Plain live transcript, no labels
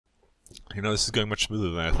You know, this is going much smoother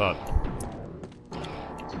than I thought.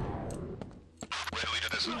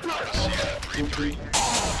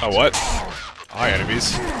 Oh, what? Hi,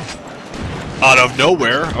 enemies. Out of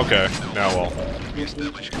nowhere? Okay, now well.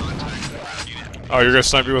 Oh, you're gonna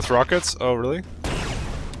snipe me with rockets? Oh, really?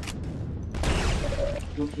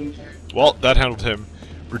 Well, that handled him.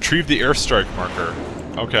 Retrieve the airstrike marker.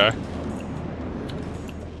 Okay.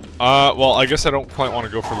 Well, I guess I don't quite want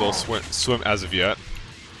to go for a little swim as of yet.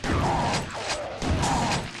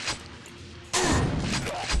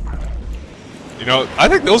 You know, I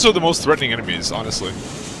think those are the most threatening enemies, honestly.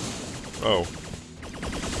 Oh.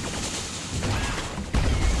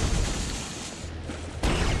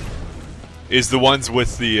 Is the ones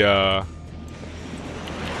with the,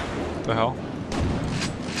 the hell?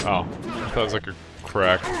 Oh. I thought it was like a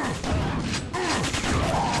crack.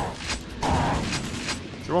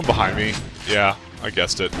 Is there one behind me? Yeah, I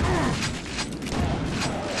guessed it.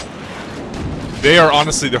 They are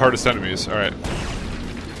honestly the hardest enemies. Alright.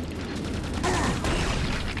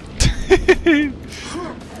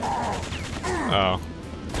 Oh.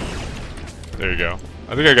 There you go.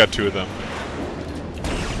 I think I got 2 of them.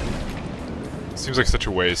 Seems like such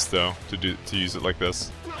a waste, though, to use it like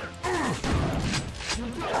this.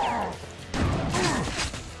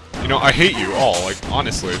 You know, I hate you all, like,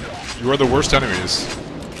 honestly. You are the worst enemies.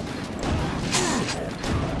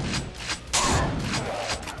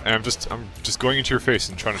 And I'm just going into your face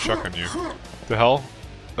and trying to shotgun you. The hell?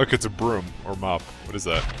 Look, it's a broom or mop. What is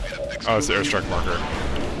that? Oh, it's the airstrike marker.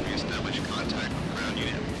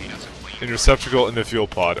 Interceptacle in the fuel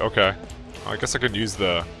pod. Okay. I guess I could use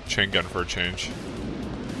the chain gun for a change.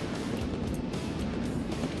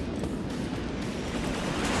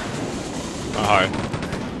 Oh, hi.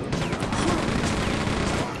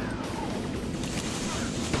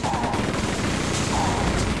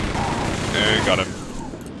 Hey, got him.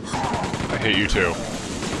 I hate you too.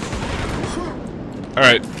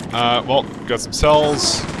 Alright, well, got some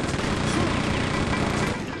cells.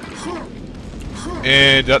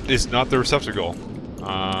 And that is not the receptacle.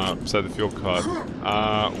 Beside the fuel pod.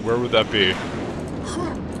 Where would that be?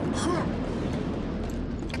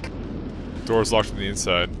 Door's locked from the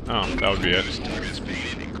inside. Oh, that would be it.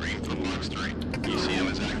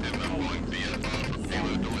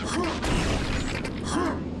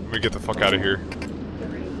 Let me get the fuck out of here.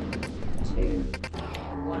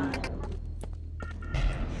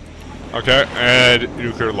 Okay, and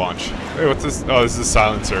nuclear launch. Hey, what's this? Oh, this is a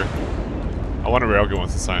silencer. I want a railgun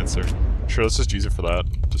with a silencer. Sure, let's just use it for that.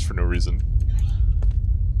 Just for no reason.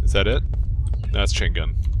 Is that it? No, that's chain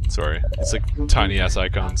gun. Sorry. It's like tiny-ass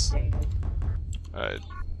icons. Alright.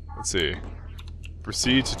 Let's see.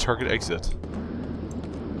 Proceed to target exit.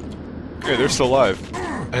 Okay, they're still alive.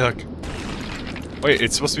 Hey, look. Wait,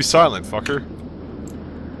 it's supposed to be silent, fucker.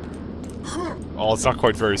 Oh, it's not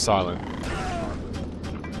quite very silent.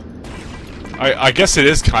 I guess it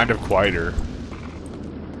is kind of quieter.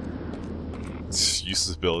 It's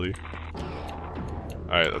useless ability.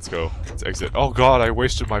 Alright, let's go. Let's exit. Oh god, I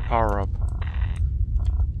wasted my power-up.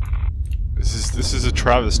 This is a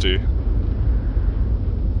travesty.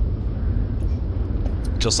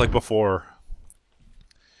 Just like before.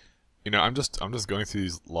 You know, I'm just going through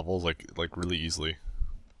these levels like really easily.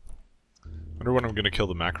 Wonder when I'm gonna kill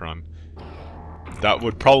the Macron. That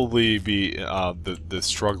would probably be the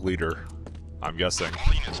Strug leader, I'm guessing.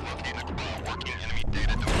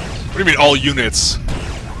 What do you mean all units?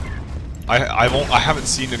 I haven't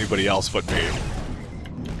seen anybody else but me.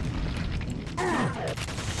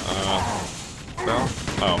 No?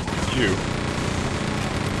 Oh, you.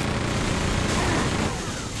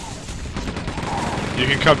 You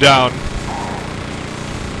can come down.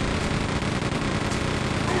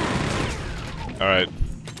 Alright.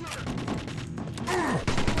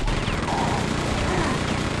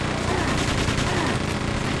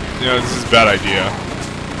 You know, this is a bad idea.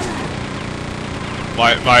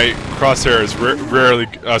 My crosshair is rarely,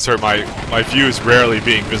 sorry, my view is rarely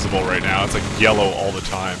being visible right now. It's like yellow all the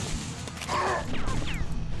time.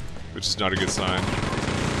 Which is not a good sign.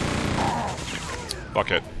 Fuck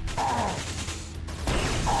it.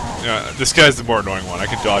 Yeah, this guy's the more annoying one. I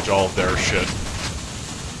can dodge all of their shit.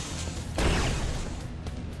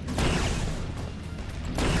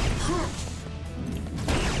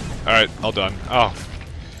 Alright, all done. Oh.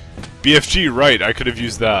 BFG, right, I could have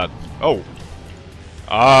used that. Oh.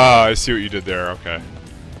 Ah, I see what you did there, okay.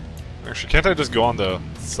 Actually, can't I just go on the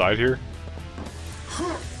side here?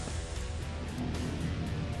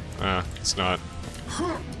 It's not.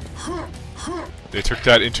 They took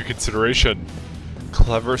that into consideration.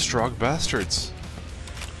 Clever, strong bastards.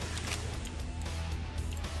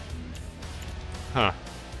 Huh.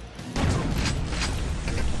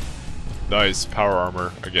 Nice, power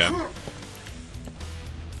armor again.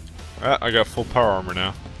 Ah, I got full power armor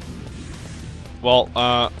now. Well,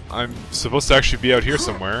 I'm supposed to actually be out here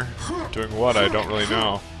somewhere. Doing what? I don't really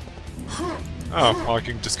know. Oh, well, I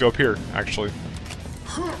can just go up here, actually.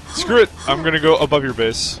 Screw it! I'm gonna go above your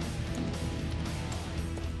base.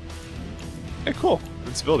 Hey, cool.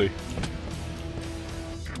 Invincibility.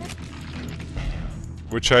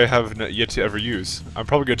 Which I have yet to ever use. I'm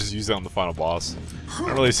probably gonna just use that on the final boss. I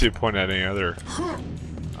don't really see a point at any other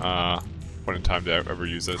point in time to ever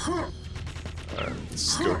use it. Let's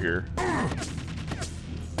just go here.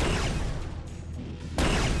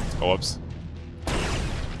 Oh, whoops.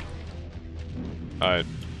 Alright.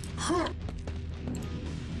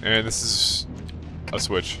 And this is a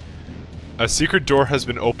switch. A secret door has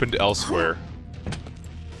been opened elsewhere.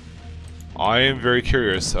 I am very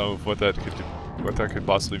curious of what that could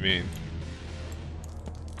possibly mean.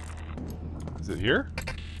 Is it here?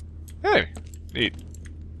 Hey, neat.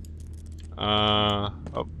 Oh,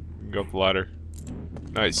 we can go up the ladder.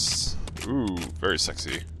 Nice. Ooh, very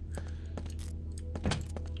sexy.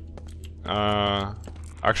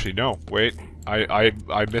 Actually, no. Wait,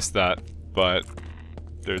 I missed that, but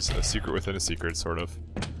there's a secret within a secret, sort of.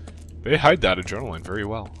 They hide that adrenaline very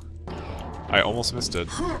well. I almost missed it.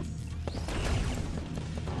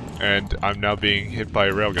 And I'm now being hit by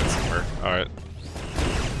a railgun somewhere. Alright.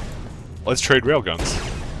 Let's trade railguns.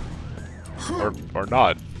 Or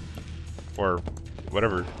not. Or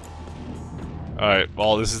whatever. Alright,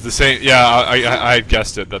 well this is the same. Yeah, I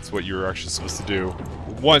guessed it. That's what you were actually supposed to do.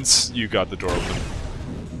 Once you got the door open.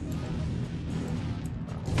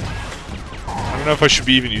 I don't know if I should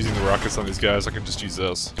be even using the rockets on these guys. I can just use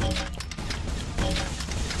this.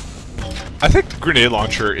 I think grenade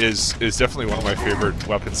launcher is definitely one of my favorite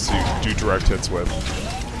weapons to do direct hits with.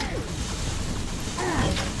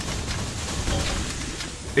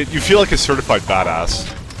 You feel like a certified badass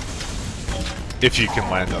if you can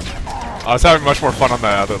land them. I was having much more fun on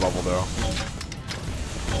that other level though.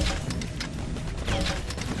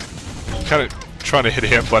 Kind of trying to hit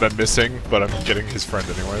him, but I'm missing. But I'm getting his friend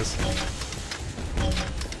anyways.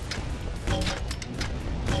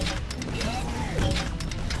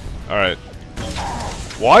 All right.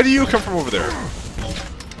 Why do you come from over there?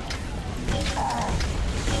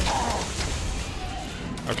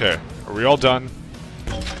 Okay, are we all done?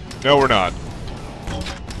 No, we're not.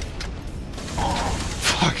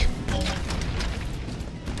 Fuck.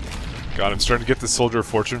 God, I'm starting to get the Soldier of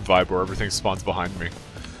Fortune vibe where everything spawns behind me.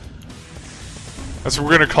 That's what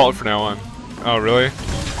we're gonna call it from now on. Oh, really?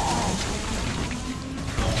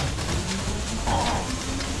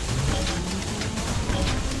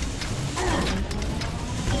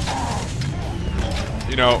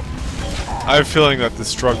 You know, I have a feeling that the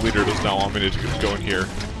Strug leader does not want me to go in here.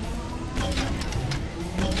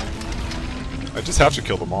 I just have to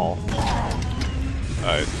kill them all.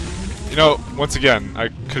 You know, once again, I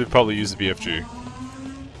could have probably used the BFG.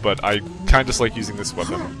 But I kinda just like using this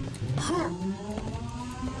weapon.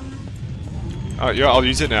 Yeah, I'll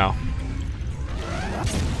use it now.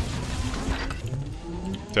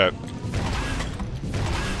 Dead.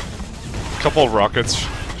 A couple of rockets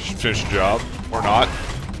should finish the job. Or not.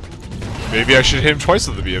 Maybe I should hit him twice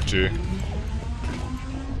with the BFG.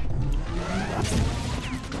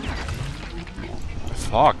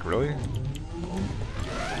 Fuck, really?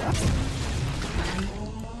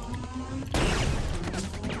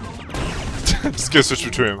 Just gonna switch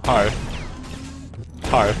between him. Hi.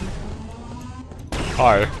 Hi.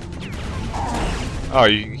 Hi. Oh,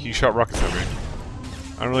 he shot rockets at me.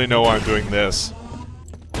 I don't really know why I'm doing this.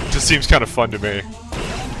 It just seems kind of fun to me.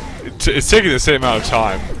 It's taking the same amount of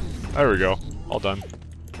time. There we go. All done.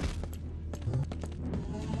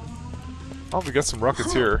 Oh, we got some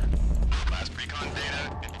rockets here. Last recon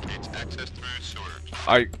data indicates access through sewers.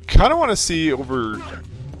 I kind of want to see over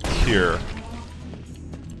here.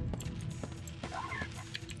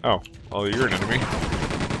 Oh, well, you're an enemy.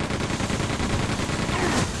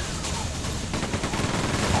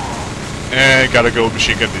 And gotta go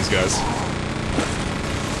machine gun these guys.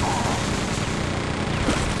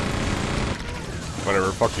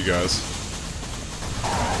 Whatever, fuck you guys.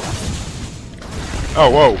 Oh,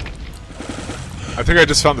 whoa. I think I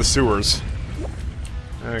just found the sewers.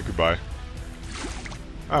 Goodbye.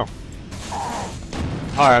 Oh.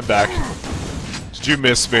 Hi, I'm back. Did you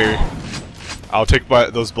miss me? I'll take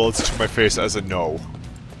those bullets to my face as a no.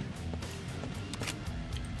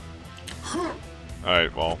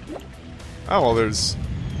 Alright, well. Oh, well, there's...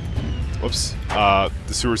 Whoops. The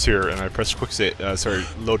sewer's here, and I pressed quick save. Sorry,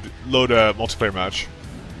 load multiplayer match.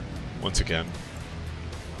 Once again.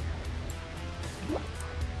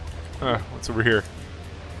 What's over here?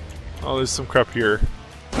 Oh, there's some crap here.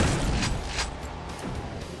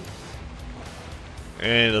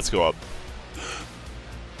 And let's go up.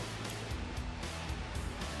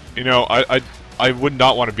 You know, I would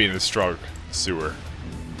not want to be in a Strug sewer.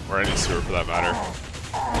 Or any sewer for that matter.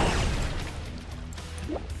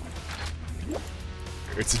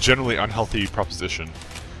 It's a generally unhealthy proposition.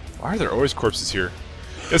 Why are there always corpses here?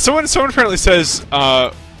 Yeah, someone apparently says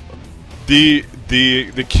the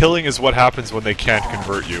killing is what happens when they can't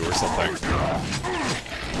convert you or something.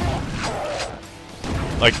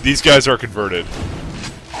 Like these guys are converted.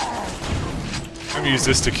 I'm gonna use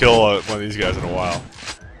this to kill one of these guys in a while.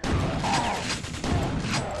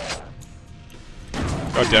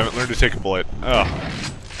 God damn it, learn to take a bullet. Ugh.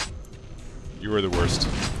 You are the worst.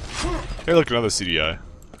 Hey look, another CDI.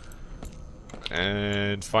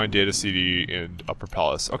 And find data CD in Upper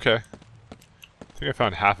Palace. Okay. I think I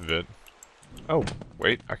found half of it. Oh,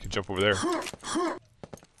 wait, I can jump over there.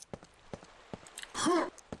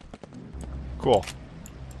 Cool.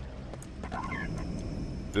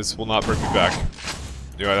 This will not bring me back.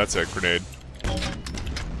 Yeah, that's a grenade.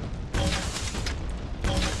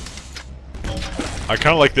 I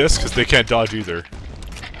kind of like this because they can't dodge either.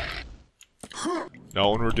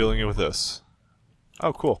 No, when we're dealing with this.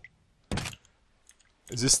 Oh, cool.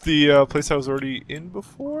 Is this the place I was already in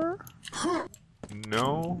before?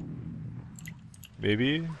 No.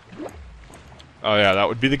 Maybe? Oh yeah, that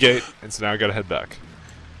would be the gate, and so now I gotta head back.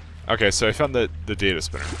 Okay, so I found the data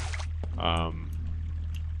spinner. And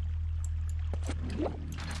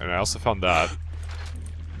I also found that.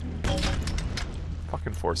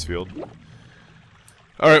 Fucking force field.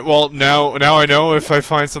 Alright, well, now I know if I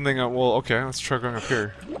find something, well, okay, let's try going up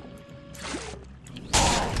here.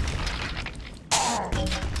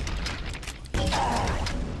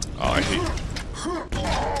 Oh, I hate...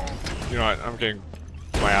 You know what, I'm getting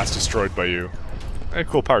my ass destroyed by you. Hey,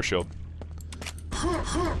 cool power shield.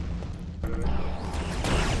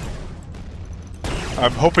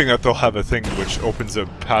 I'm hoping that they'll have a thing which opens a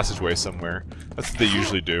passageway somewhere. That's what they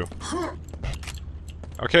usually do.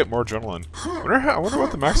 Okay, more adrenaline. I wonder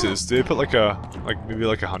what the max is. Did they put maybe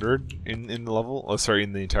 100 in the level? Oh, sorry,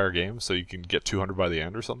 in the entire game, so you can get 200 by the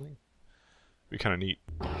end or something? Be kind of neat.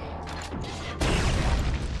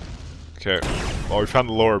 Okay, well we found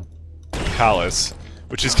the lower palace,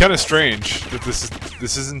 which is kind of strange that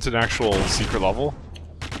this isn't an actual secret level.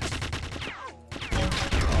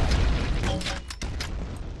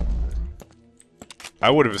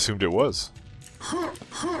 I would have assumed it was.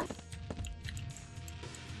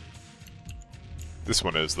 This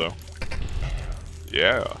one is, though.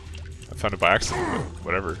 Yeah. I found it by accident, but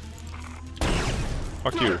whatever.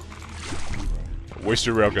 Fuck you.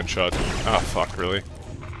 Wasted railgun shot. Ah, fuck, really?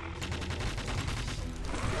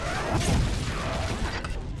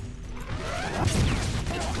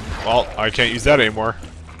 Well, I can't use that anymore.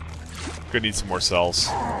 Gonna need some more cells.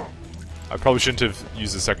 I probably shouldn't have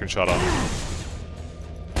used the second shot on him.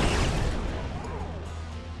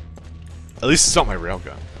 At least it's not my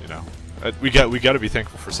railgun, you know. We gotta be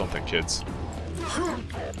thankful for something, kids.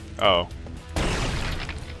 Oh.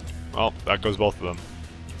 Well, that goes both of them.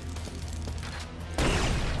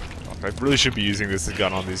 I really should be using this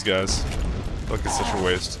gun on these guys. I feel like it's such a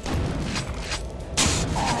waste.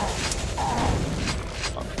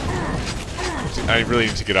 I really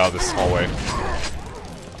need to get out of this hallway.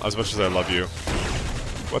 As much as I love you.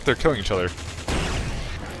 What? They're killing each other.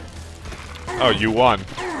 Oh, you won.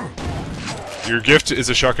 Your gift is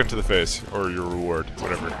a shotgun to the face. Or your reward.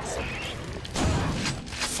 Whatever.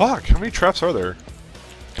 Fuck, how many traps are there?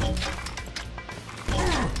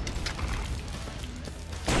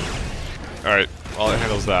 Alright, well it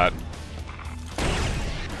handles that.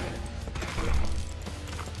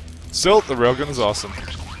 Still, the railgun is awesome.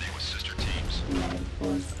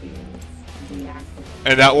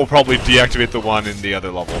 And that will probably deactivate the one in the other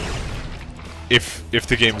level. If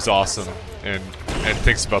the game is awesome and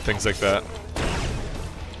thinks about things like that.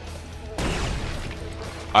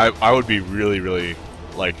 I would be really,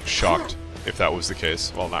 like, shocked if that was the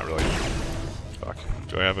case. Well, not really. Fuck.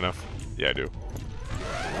 Do I have enough? Yeah, I do.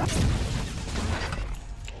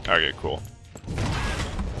 Okay, cool.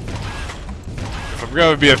 If I'm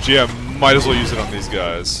gonna have a BFG, I might as well use it on these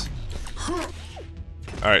guys.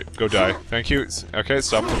 Alright, go die. Thank you. Okay,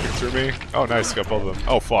 stop looking through me. Oh, nice, got both of them.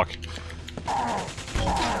 Oh, fuck.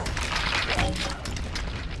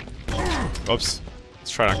 Oops.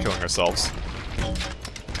 Let's try not killing ourselves.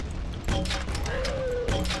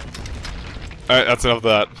 Alright, that's enough of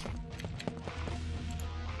that.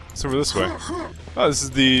 It's over this way. Oh, this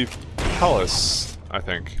is the palace, I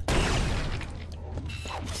think.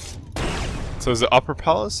 So there's an upper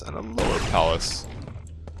palace and a lower palace.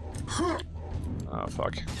 Oh,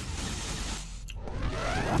 fuck.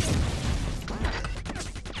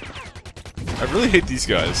 I really hate these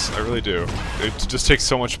guys. I really do. It just takes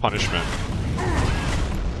so much punishment.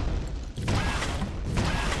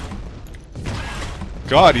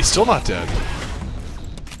 God, he's still not dead.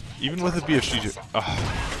 Even with a BFG.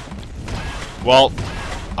 Well,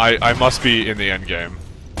 I must be in the end game.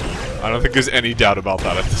 I don't think there's any doubt about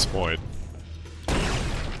that at this point.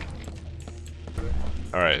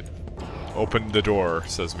 Alright. Open the door,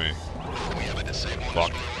 says me. We have a disabled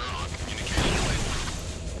Fuck.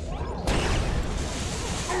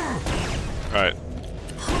 Alright.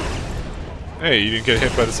 Hey, you didn't get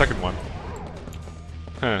hit by the second one.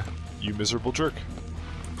 Huh. You miserable jerk.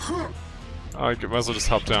 Oh, I might as well just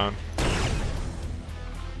hop down.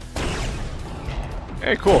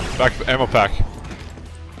 Hey, cool. Back ammo pack.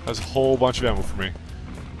 That's a whole bunch of ammo for me.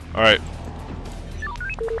 Alright.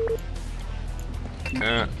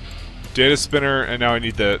 Data spinner, and now I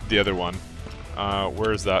need the other one.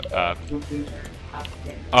 Where is that at?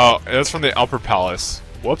 Oh, that's from the Upper Palace.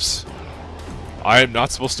 Whoops. I am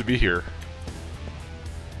not supposed to be here.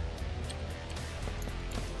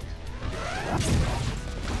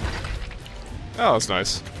 Oh, that's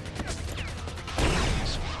nice.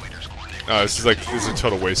 This is a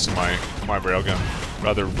total waste of my railgun.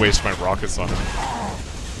 Rather waste my rockets on him.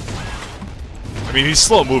 I mean, he's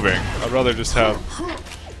slow moving. I'd rather just have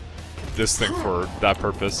this thing for that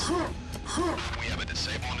purpose. We have a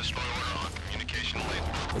disable and destroy order on communication link.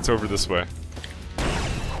 It's over this way.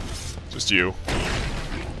 Just you.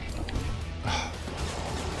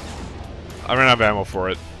 I ran out of ammo for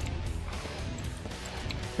it.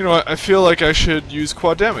 You know what? I feel like I should use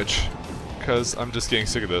quad damage. Because I'm just getting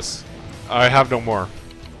sick of this. I have no more.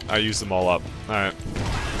 I used them all up. Alright.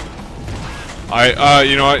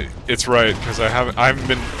 You know what? It's right, because I haven't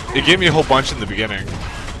been... It gave me a whole bunch in the beginning.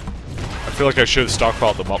 I feel like I should have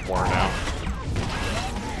stockpiled them up more now.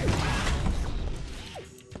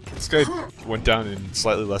 This guy went down in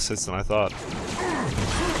slightly less hits than I thought.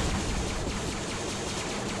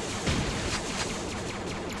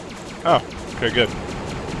 Oh, okay, good.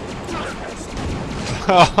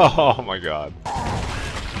 Oh my god.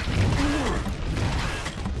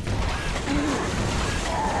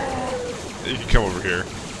 You can come over here.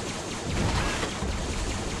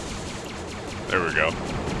 There we go.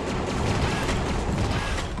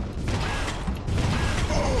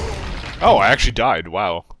 Oh, I actually died.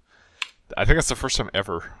 Wow. I think that's the first time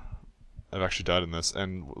ever I've actually died in this.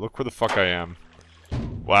 And look where the fuck I am.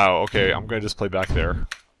 Wow, okay, I'm gonna just play back there.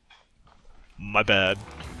 My bad.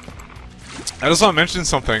 I just want to mention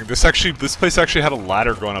something. This place actually had a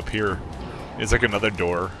ladder going up here. It's like another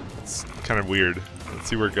door. It's kind of weird. Let's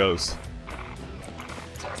see where it goes.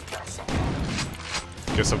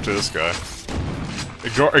 Guess up to this guy.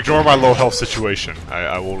 Ignore my low health situation.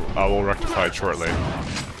 I will rectify it shortly.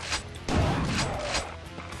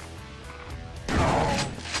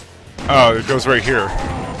 Oh, it goes right here.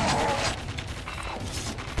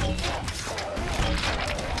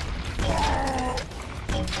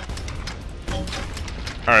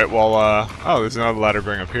 Alright, well, oh, there's another ladder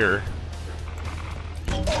going up here.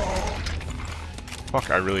 Fuck,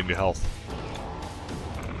 I really need health.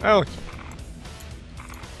 Oh.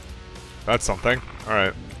 That's something.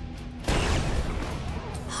 Alright.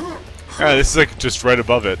 Yeah, this is like just right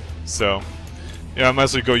above it, so... Yeah, I might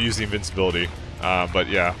as well go use the invincibility. But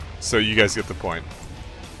yeah, so you guys get the point.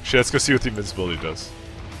 Shit, let's go see what the invincibility does.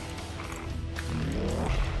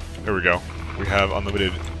 There we go. We have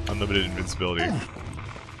unlimited invincibility.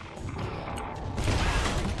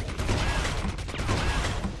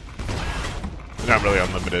 Not really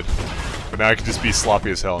unlimited, but now I can just be sloppy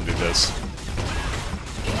as hell and do this.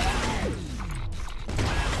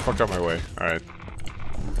 Fuck out my way. Alright.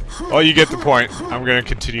 Well, you get the point. I'm gonna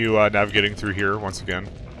continue navigating through here once again.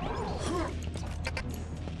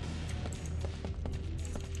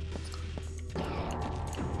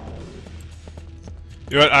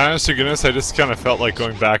 You know what, honest to goodness, I just kind of felt like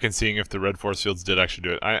going back and seeing if the red force fields did actually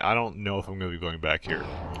do it. I don't know if I'm going to be going back here.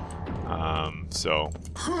 So...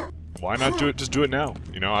 Why not do it? Just do it now.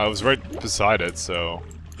 You know, I was right beside it, so...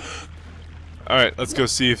 Alright, let's go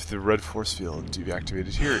see if the red force field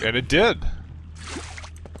deactivated here. And it did!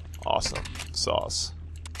 Awesome. Sauce.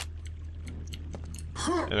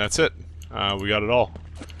 And that's it. We got it all.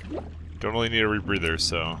 Don't really need a rebreather,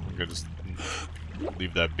 so I'm gonna just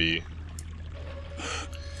leave that be.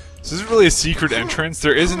 This isn't really a secret entrance.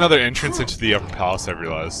 There is another entrance into the upper palace, I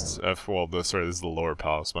realized. Well, sorry, this is the lower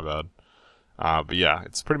palace, my bad. But yeah,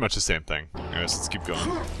 it's pretty much the same thing. Anyways, let's keep going.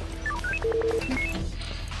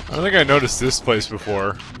 I don't think I noticed this place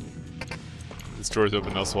before. This door's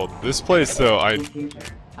open elsewhere. This place, though, I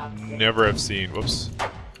never have seen. Whoops.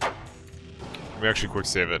 Let me actually quick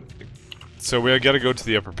save it. So we gotta go to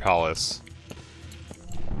the upper palace.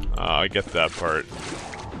 I get that part.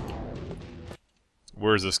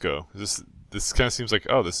 Where does this go? This kind of seems like,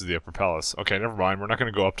 oh, this is the upper palace. Okay, never mind. We're not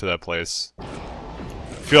gonna go up to that place. I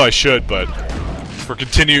feel I should, but for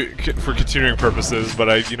continuing purposes. But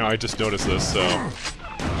I just noticed this, so.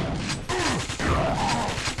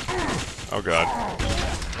 Oh god.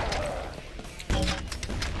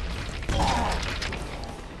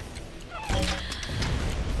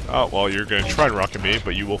 Oh, well, you're gonna try and rocket me,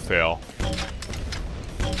 but you will fail.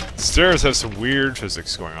 Stairs have some weird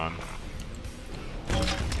physics going on.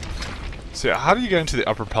 So, how do you get into the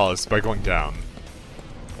upper palace by going down?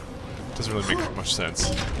 Doesn't really make much sense.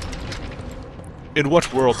 In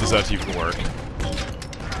what world does that even work?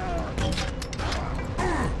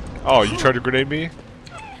 Oh, you tried to grenade me?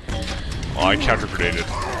 Oh, I counter-grenaded.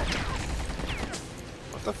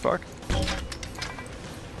 What the fuck?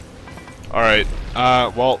 Alright,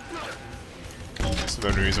 well... some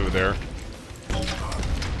enemies over there.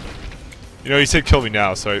 You know, he said kill me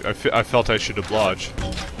now, so I felt I should oblige.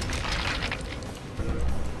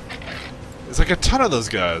 There's like a ton of those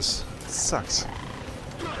guys. It sucks.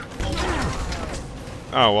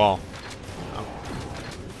 Oh,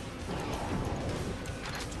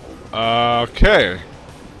 well. Okay.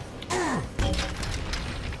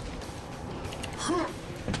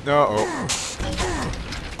 No. Oh.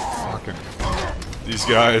 Fucking. These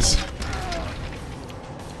guys.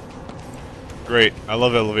 Great. I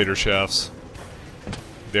love elevator shafts.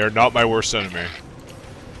 They are not my worst enemy.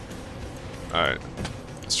 Alright.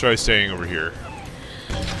 Let's try staying over here.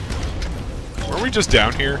 Weren't we just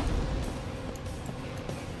down here?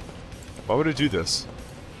 Why would it do this?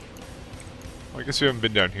 Well, I guess we haven't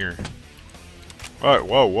been down here. Alright,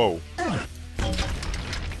 whoa, whoa.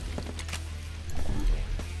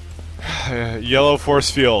 Yellow force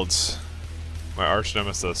fields. My arch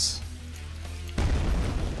nemesis.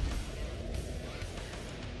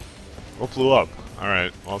 What blew up?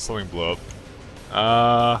 Alright, well, something blew up.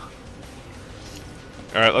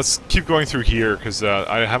 Alright, let's keep going through here, because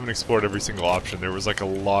I haven't explored every single option. There was like a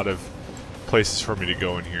lot of places for me to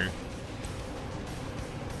go in here.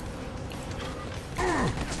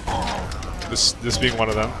 This being one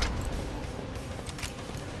of them.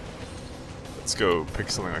 Let's go pick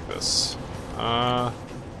something like this. I'm not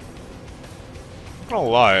gonna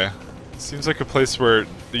lie. It seems like a place where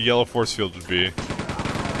the yellow force field would be.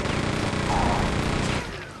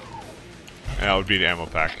 Yeah, it would be the ammo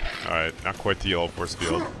pack. Alright, not quite the yellow force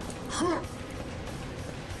field.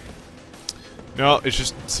 No, it's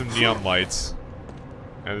just some neon lights.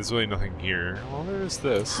 And there's really nothing here. Well, there's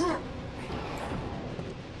this.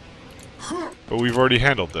 But we've already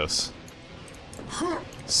handled this.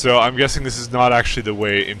 So I'm guessing this is not actually the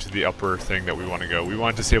way into the upper thing that we want to go. We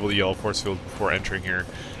want to disable the yellow force field before entering here.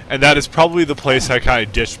 And that is probably the place I kind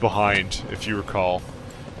of ditched behind, if you recall.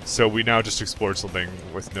 So we now just explored something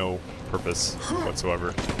with no purpose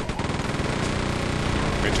whatsoever.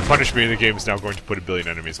 I mean, to punish me, the game is now going to put 1 billion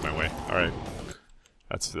enemies my way. Alright.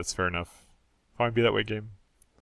 That's fair enough. Fine, be that way, game.